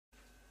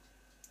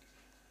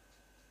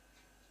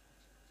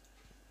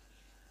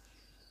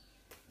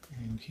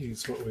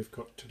here's what we've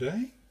got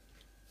today.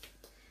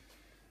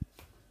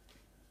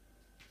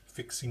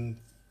 Fixing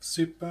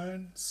soup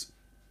bones,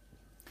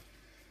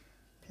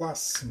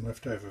 plus some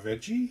leftover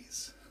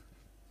veggies,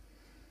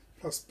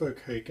 plus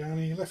bouquet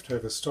garni,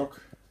 leftover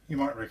stock. You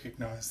might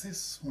recognise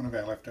this, one of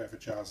our leftover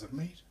jars of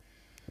meat,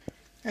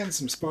 and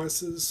some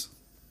spices.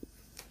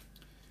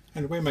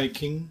 And we're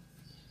making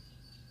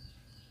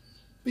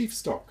beef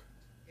stock.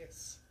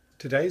 Yes.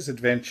 Today's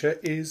adventure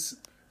is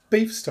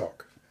beef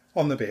stock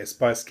on the Bear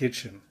Spice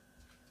Kitchen.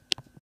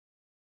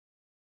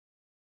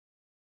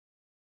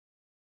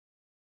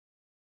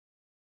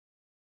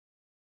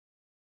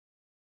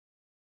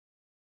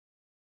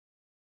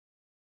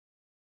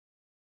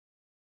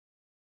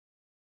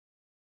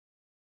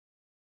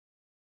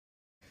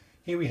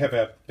 Here we have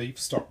our beef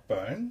stock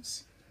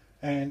bones,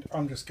 and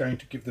I'm just going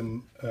to give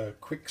them a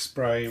quick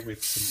spray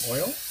with some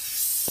oil.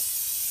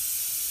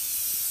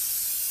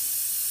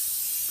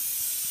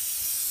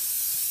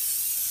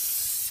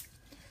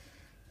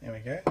 There we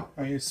go.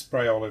 I use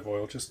spray olive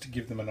oil just to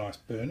give them a nice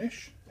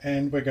burnish,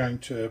 and we're going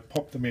to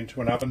pop them into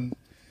an oven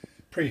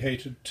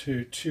preheated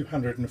to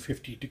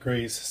 250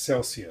 degrees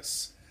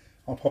Celsius.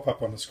 I'll pop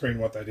up on the screen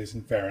what that is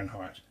in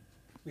Fahrenheit.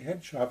 We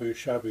had shabu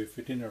shabu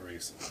for dinner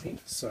recently,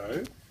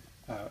 so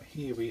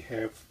here we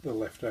have the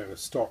leftover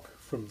stock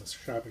from the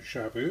shabu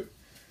shabu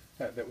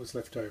that was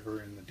left over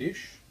in the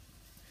dish,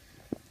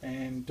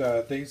 and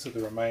these are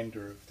the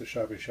remainder of the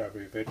shabu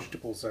shabu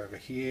vegetables over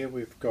here.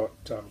 We've got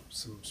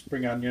some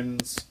spring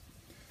onions,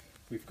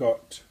 we've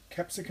got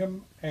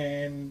capsicum,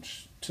 and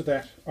to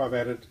that I've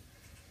added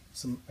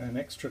an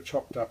extra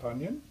chopped up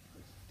onion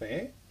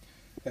there.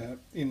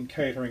 In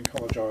catering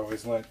college I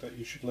always learnt that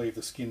you should leave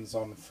the skins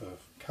on for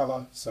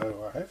colour,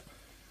 so I have.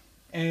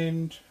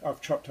 And I've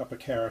chopped up a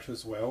carrot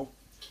as well.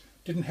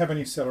 Didn't have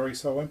any celery,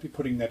 so I won't be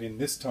putting that in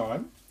this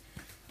time.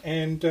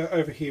 And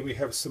over here we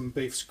have some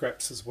beef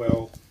scraps as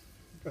well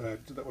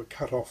that were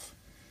cut off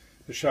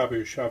the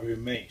shabu shabu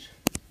meat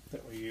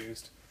that we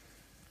used.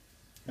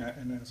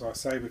 And as I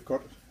say, we've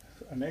got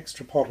an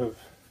extra pot of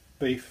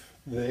beef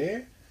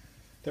there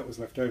that was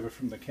left over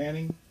from the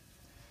canning,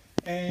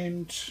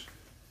 and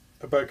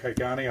a bouquet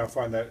garni. I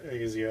find that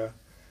easier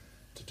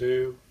to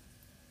do,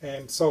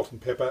 and salt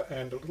and pepper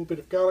and a little bit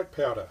of garlic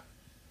powder.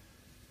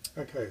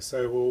 Okay,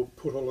 so we'll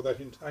put all of that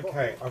into the pot.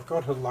 Okay, I've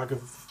got a lug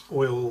of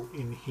oil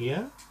in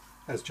here,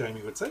 as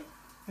Jamie would say,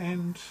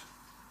 and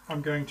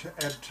I'm going to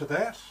add to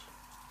that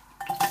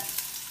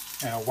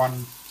our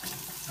one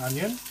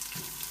onion.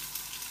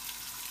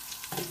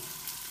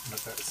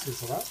 Let that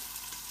sizzle up.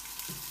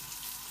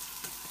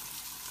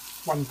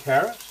 One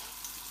carrot.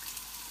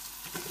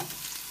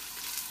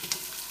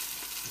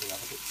 The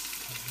other bits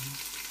come in.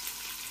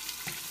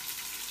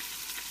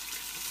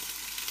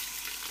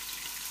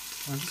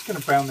 I'm just going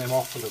to brown them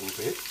off a little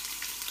bit.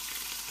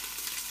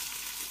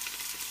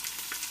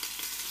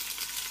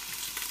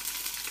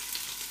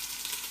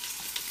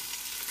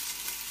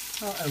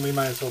 Oh, and we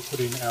may as well put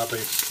in our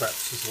beef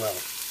scraps as well.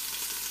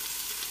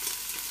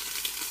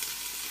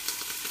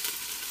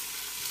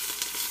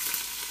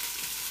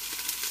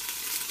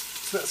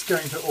 So that's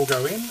going to all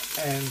go in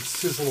and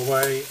sizzle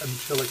away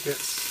until it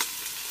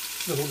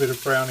gets a little bit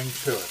of browning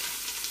to it.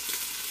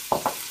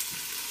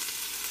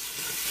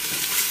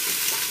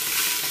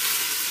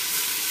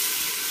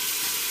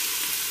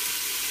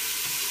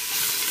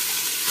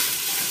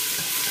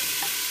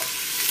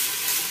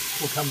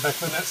 We'll come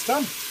back when that's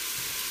done.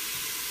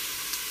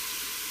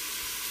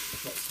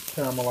 Lots of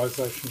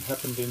caramelisation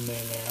happened in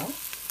there now.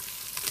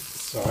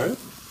 So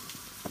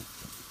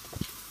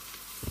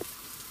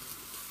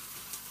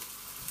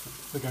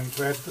we're going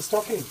to add the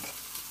stock in.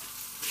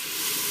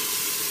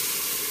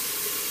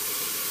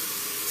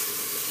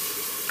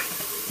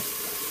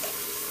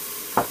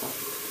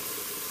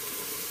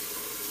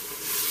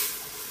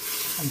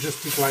 And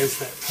just deglaze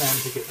that pan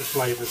to get the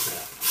flavours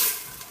out.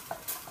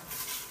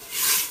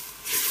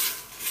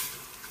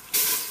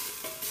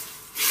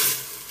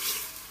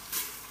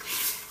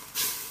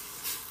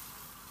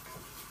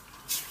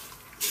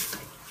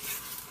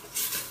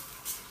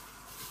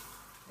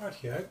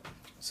 Rightio,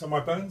 so my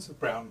bones have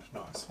browned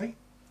nicely,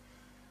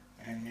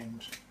 and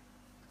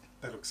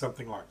they look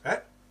something like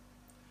that,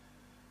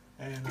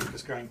 and I'm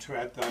just going to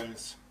add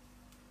those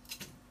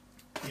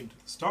into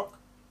the stock.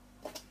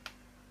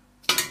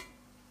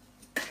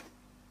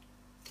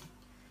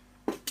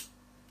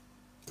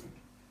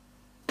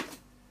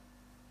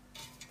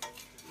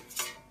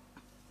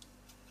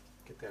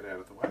 Get that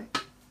out of the way.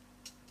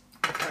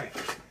 Okay,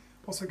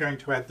 also going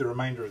to add the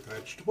remainder of the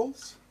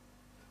vegetables.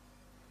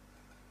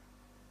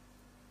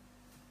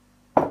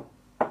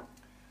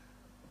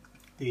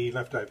 The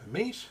leftover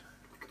meat,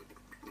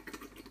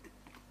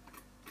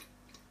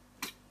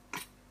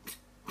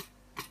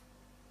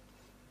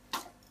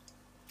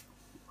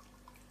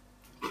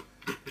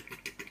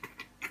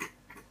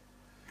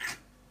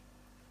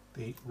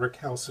 the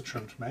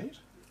recalcitrant meat,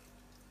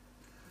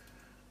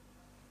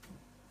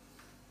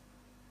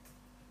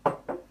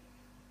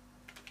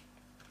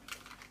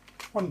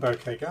 one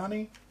bouquet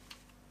garni,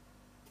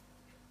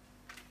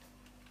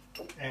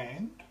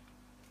 and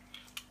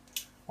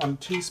 1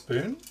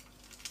 teaspoon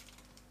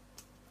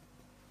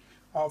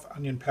of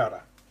onion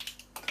powder.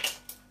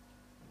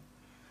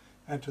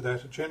 Add to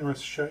that a generous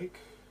shake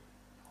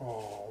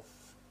of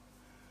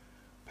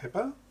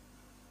pepper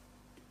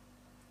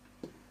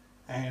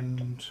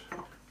and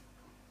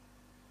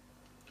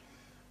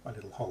my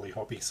little Holly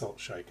Hoppy salt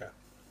shaker.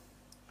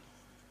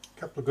 A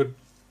couple of good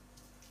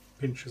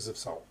pinches of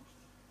salt.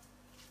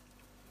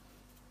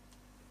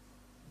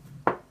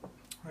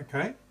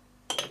 Okay,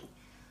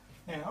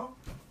 now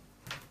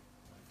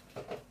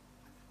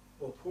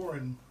we'll pour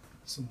in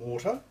some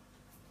water,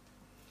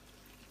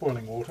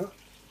 boiling water.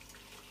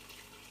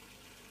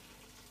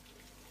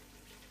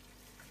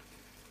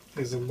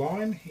 There's a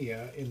line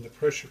here in the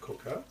pressure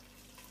cooker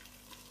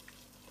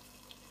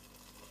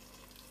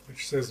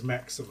which says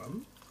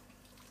maximum.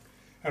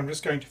 I'm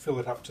just going to fill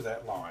it up to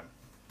that line.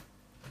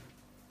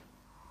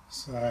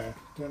 So, I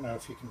don't know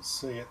if you can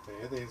see it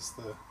there. There's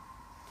the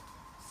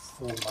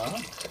full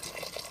mark.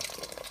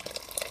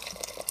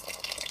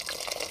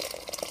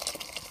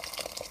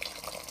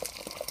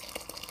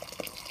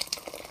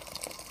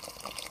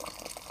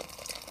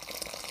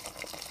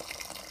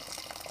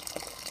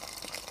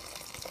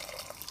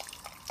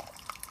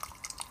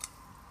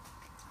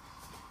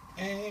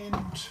 And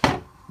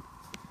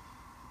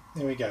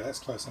there we go, that's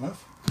close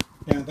enough.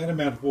 Now that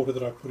amount of water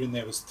that I put in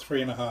there was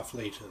 3.5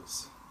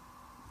 litres.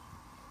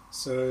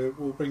 So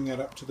we'll bring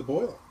that up to the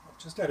boil.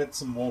 I've just added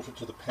some water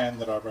to the pan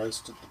that I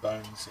roasted the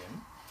bones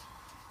in,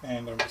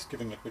 and I'm just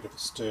giving it a bit of a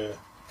stir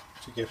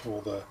to get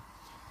all the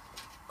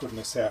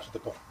goodness out of the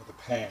bottom of the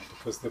pan,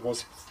 because there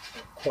was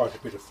quite a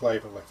bit of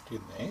flavour left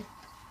in there.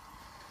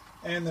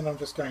 And then I'm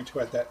just going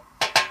to add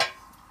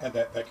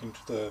that back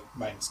into the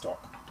main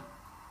stock.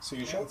 So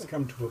you should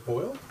come to a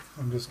boil.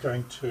 I'm just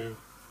going to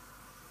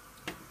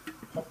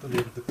pop the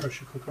lid of the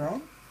pressure cooker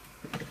on.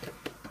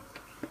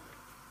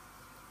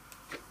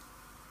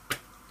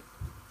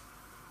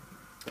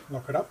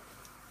 Lock it up,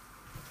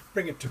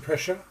 bring it to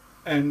pressure,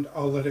 and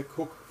I'll let it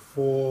cook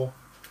for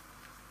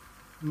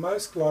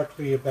most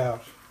likely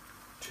about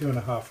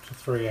 2.5 to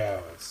 3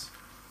 hours.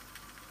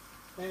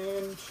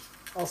 And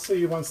I'll see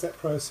you once that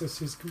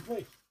process is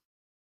complete.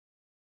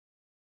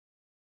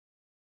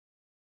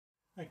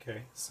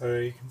 Okay, so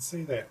you can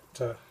see that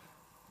there.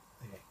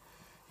 You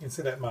can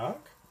see that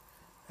mark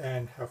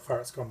and how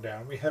far it's gone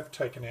down. We have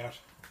taken out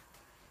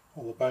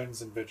all the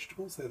bones and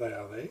vegetables. There they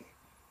are there.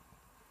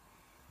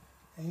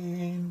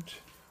 And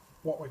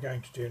what we're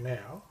going to do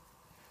now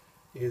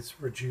is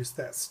reduce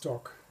that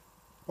stock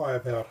by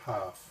about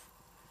half.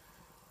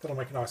 That'll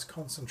make a nice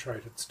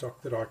concentrated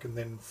stock that I can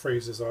then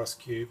freeze as ice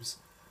cubes,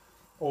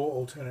 or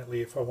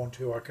alternately, if I want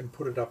to, I can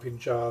put it up in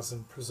jars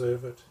and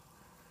preserve it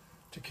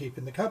to keep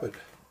in the cupboard.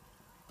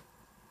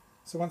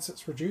 So once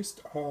it's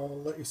reduced,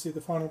 I'll let you see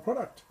the final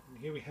product. And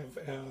here we have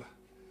our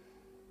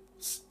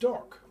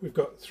stock. We've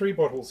got 3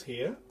 bottles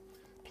here,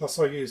 plus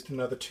I used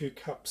another 2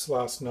 cups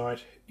last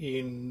night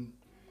in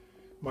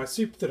my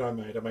soup that I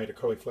made. I made a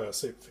cauliflower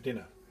soup for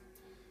dinner.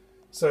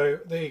 So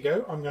there you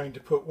go. I'm going to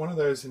put one of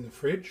those in the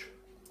fridge,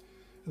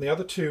 and the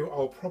other 2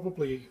 I'll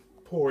probably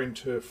pour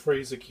into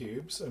freezer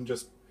cubes and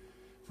just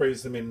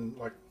freeze them in,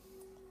 like,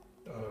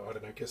 I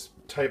don't know, I guess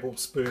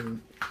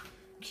tablespoon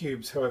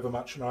cubes, however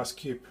much an ice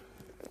cube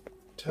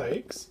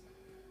takes.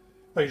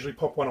 I usually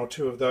pop 1 or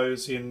 2 of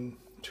those in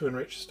to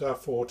enrich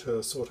stuff or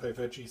to saute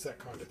veggies, that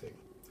kind of thing.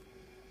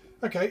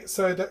 Okay,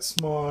 so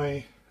that's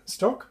my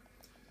stock,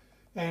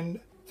 and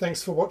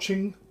thanks for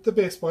watching the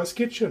Bear Spice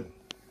Kitchen.